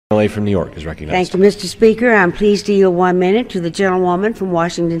Gentlelady from New York is recognized. Thank you, Mr. Speaker. I'm pleased to yield 1 minute to the gentlewoman from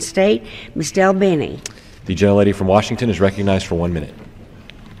Washington State, Ms. DelBene. The gentlelady from Washington is recognized for 1 minute.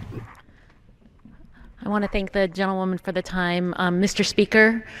 I want to thank the gentlewoman for the time. Mr.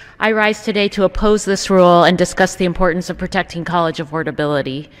 Speaker, I rise today to oppose this rule and discuss the importance of protecting college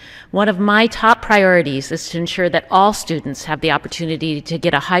affordability. One of my top priorities is to ensure that all students have the opportunity to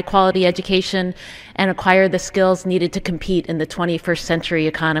get a high-quality education and acquire the skills needed to compete in the 21st century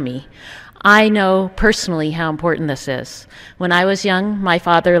economy. I know personally how important this is. When I was young, my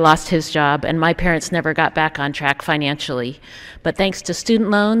father lost his job, and my parents never got back on track financially. But thanks to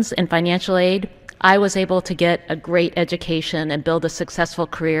student loans and financial aid, I was able to get a great education and build a successful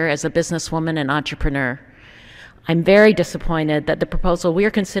career as a businesswoman and entrepreneur. I'm very disappointed that the proposal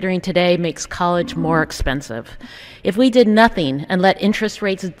we're considering today makes college more expensive. If we did nothing and let interest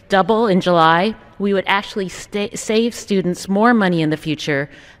rates double in July, we would actually save students more money in the future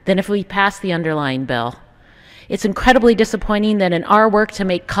than if we passed the underlying bill. It's incredibly disappointing that in our work to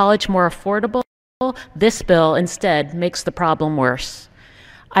make college more affordable, this bill instead makes the problem worse.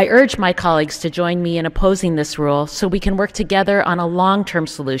 I urge my colleagues to join me in opposing this rule so we can work together on a long-term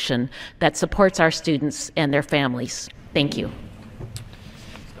solution that supports our students and their families. Thank you.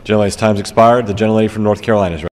 Gentlelady's time's expired. The gentlelady from North Carolina is recognized.